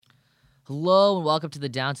Hello and welcome to the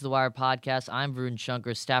Down to the Wire podcast. I'm Varun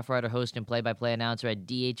Shankar, staff writer, host, and play-by-play announcer at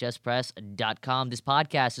dhspress.com. This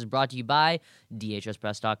podcast is brought to you by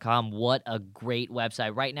dhspress.com. What a great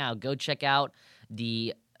website. Right now, go check out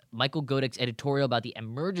the Michael Godek's editorial about the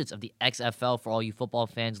emergence of the XFL for all you football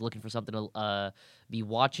fans looking for something to be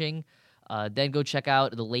watching. Then go check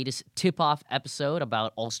out the latest tip-off episode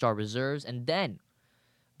about All-Star Reserves. And then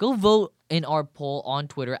go vote in our poll on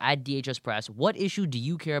Twitter at DHS Press. What issue do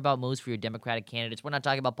you care about most for your Democratic candidates? We're not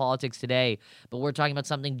talking about politics today, but we're talking about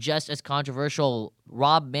something just as controversial.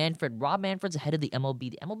 Rob Manfred. Rob Manfred's ahead of the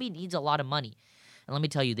MLB. The MLB needs a lot of money. And let me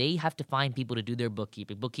tell you, they have to find people to do their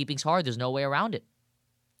bookkeeping. Bookkeeping's hard. There's no way around it.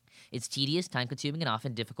 It's tedious, time-consuming, and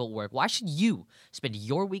often difficult work. Why should you spend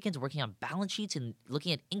your weekends working on balance sheets and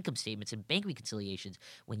looking at income statements and bank reconciliations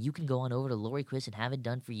when you can go on over to Lori Chris and have it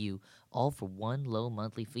done for you, all for one low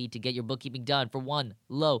monthly fee? To get your bookkeeping done for one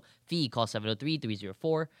low fee, call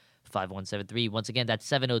 703-304-5173. Once again, that's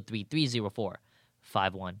 703-304-5173.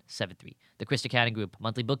 The Chris Accounting Group,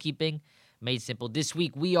 monthly bookkeeping made simple. This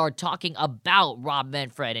week, we are talking about Rob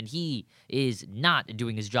Manfred, and he is not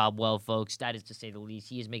doing his job well, folks. That is to say the least.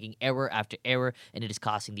 He is making error after error, and it is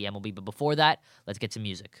costing the MLB. But before that, let's get some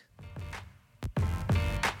music.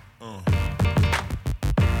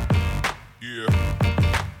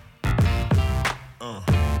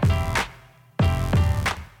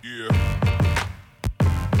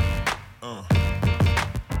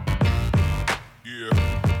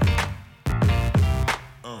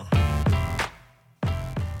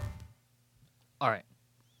 All right.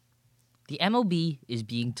 The MLB is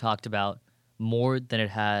being talked about more than it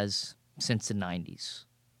has since the 90s.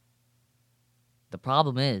 The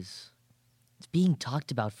problem is, it's being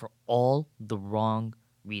talked about for all the wrong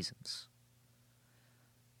reasons.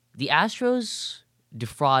 The Astros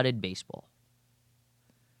defrauded baseball.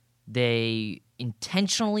 They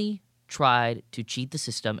intentionally tried to cheat the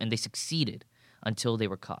system, and they succeeded until they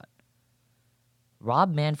were caught.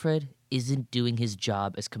 Rob Manfred isn't doing his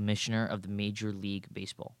job as commissioner of the Major League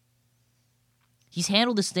Baseball. He's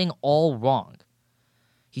handled this thing all wrong.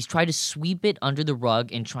 He's tried to sweep it under the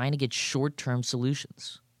rug and trying to get short-term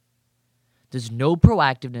solutions. There's no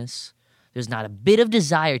proactiveness. There's not a bit of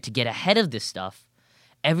desire to get ahead of this stuff.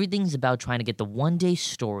 Everything's about trying to get the one-day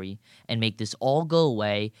story and make this all go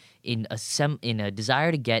away in a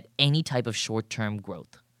desire to get any type of short-term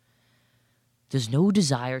growth. There's no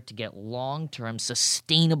desire to get long-term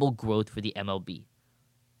sustainable growth for the MLB.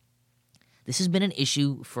 This has been an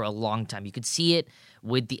issue for a long time. You could see it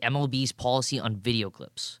with the MLB's policy on video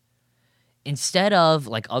clips. Instead of,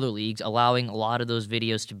 like other leagues, allowing a lot of those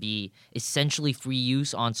videos to be essentially free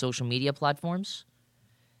use on social media platforms,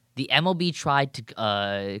 the MLB tried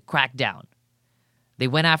to crack down. They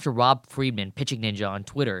went after Rob Friedman, Pitching Ninja, on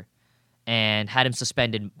Twitter and had him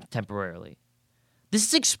suspended temporarily. This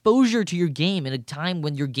is exposure to your game in a time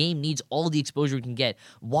when your game needs all the exposure it can get.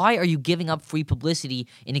 Why are you giving up free publicity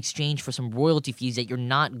in exchange for some royalty fees that you're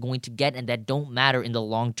not going to get and that don't matter in the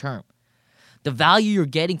long term? The value you're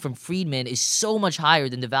getting from Friedman is so much higher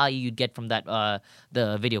than the value you'd get from the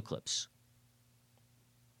video clips.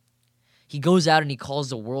 He goes out and he calls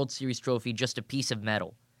the World Series trophy just a piece of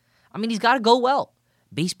metal. I mean, he's got to go well.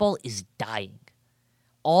 Baseball is dying.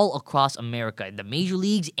 All across America, in the major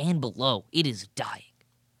leagues and below, it is dying.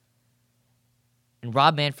 And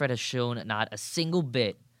Rob Manfred has shown not a single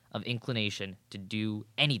bit of inclination to do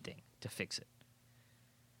anything to fix it.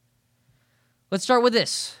 Let's start with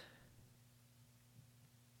this.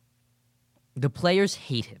 The players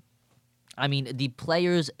hate him. I mean, the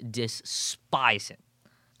players despise him.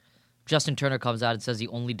 Justin Turner comes out and says the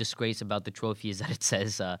only disgrace about the trophy is that it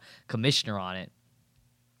says commissioner on it.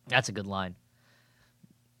 That's a good line.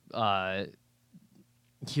 Here's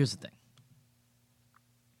the thing.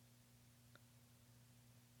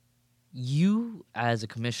 You, as a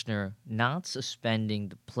commissioner, not suspending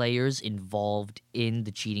the players involved in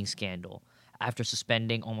the cheating scandal after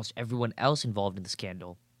suspending almost everyone else involved in the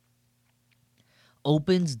scandal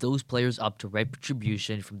opens those players up to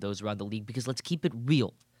retribution from those around the league, because let's keep it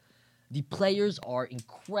real. The players are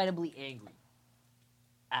incredibly angry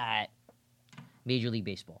at Major League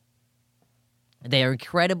Baseball. They are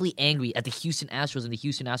incredibly angry at the Houston Astros and the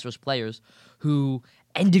Houston Astros players who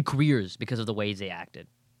ended careers because of the ways they acted.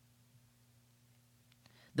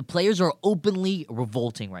 The players are openly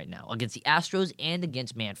revolting right now against the Astros and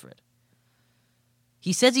against Manfred.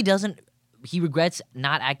 He says he regrets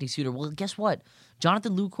not acting sooner. Well, guess what?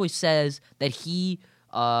 Jonathan Lucroy says that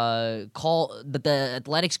that the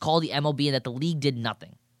Athletics called the MLB and that the league did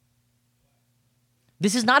nothing.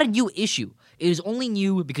 This is not a new issue. It is only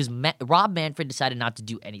new because Rob Manfred decided not to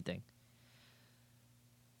do anything.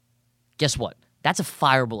 guess what? That's a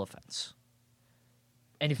fireable offense.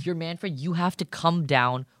 And if you're Manfred, you have to come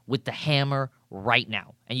down with the hammer right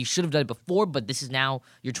now. And you should have done it before, but this is now,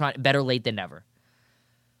 you're trying, better late than never.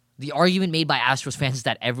 The argument made by Astros fans is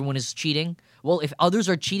that everyone is cheating. Well, if others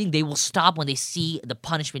are cheating, they will stop when they see the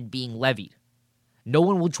punishment being levied. No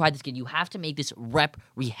one will try this again. You have to make this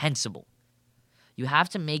reprehensible. You have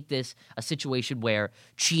to make this a situation where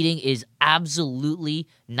cheating is absolutely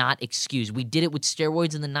not excused. We did it with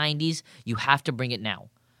steroids in the 90s. You have to bring it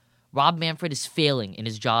now. Rob Manfred is failing in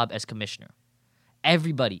his job as commissioner.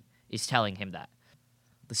 Everybody is telling him that.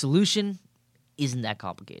 The solution isn't that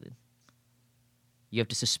complicated. You have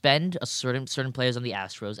to suspend certain players on the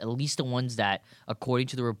Astros, at least the ones that, according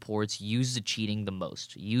to the reports, use the cheating the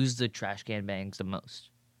most, use the trash can bangs the most.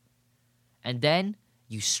 And then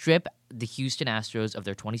you strip the Houston Astros of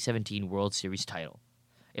their 2017 World Series title.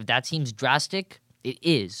 If that seems drastic, it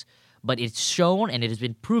is. But it's shown and it has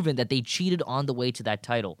been proven that they cheated on the way to that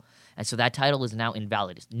title. And so that title is now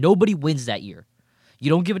invalid. Nobody wins that year. You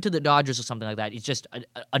don't give it to the Dodgers or something like that. It's just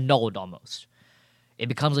annulled almost. It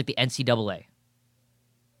becomes like the NCAA.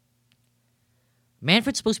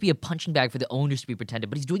 Manfred's supposed to be a punching bag for the owners to be protected,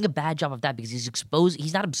 but he's doing a bad job of that because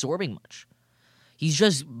he's not absorbing much.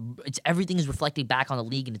 Everything is reflecting back on the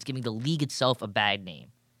league, and it's giving the league itself a bad name.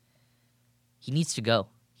 He needs to go.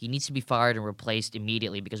 He needs to be fired and replaced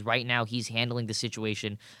immediately because right now he's handling the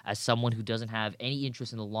situation as someone who doesn't have any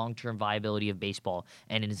interest in the long-term viability of baseball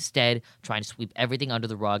and instead trying to sweep everything under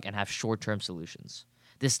the rug and have short-term solutions.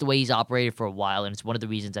 This is the way he's operated for a while, and it's one of the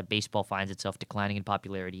reasons that baseball finds itself declining in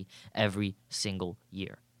popularity every single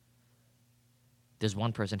year. There's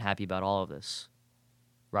one person happy about all of this.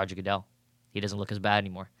 Roger Goodell. He doesn't look as bad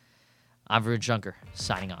anymore. I'm Varun Shankar,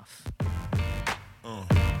 signing off.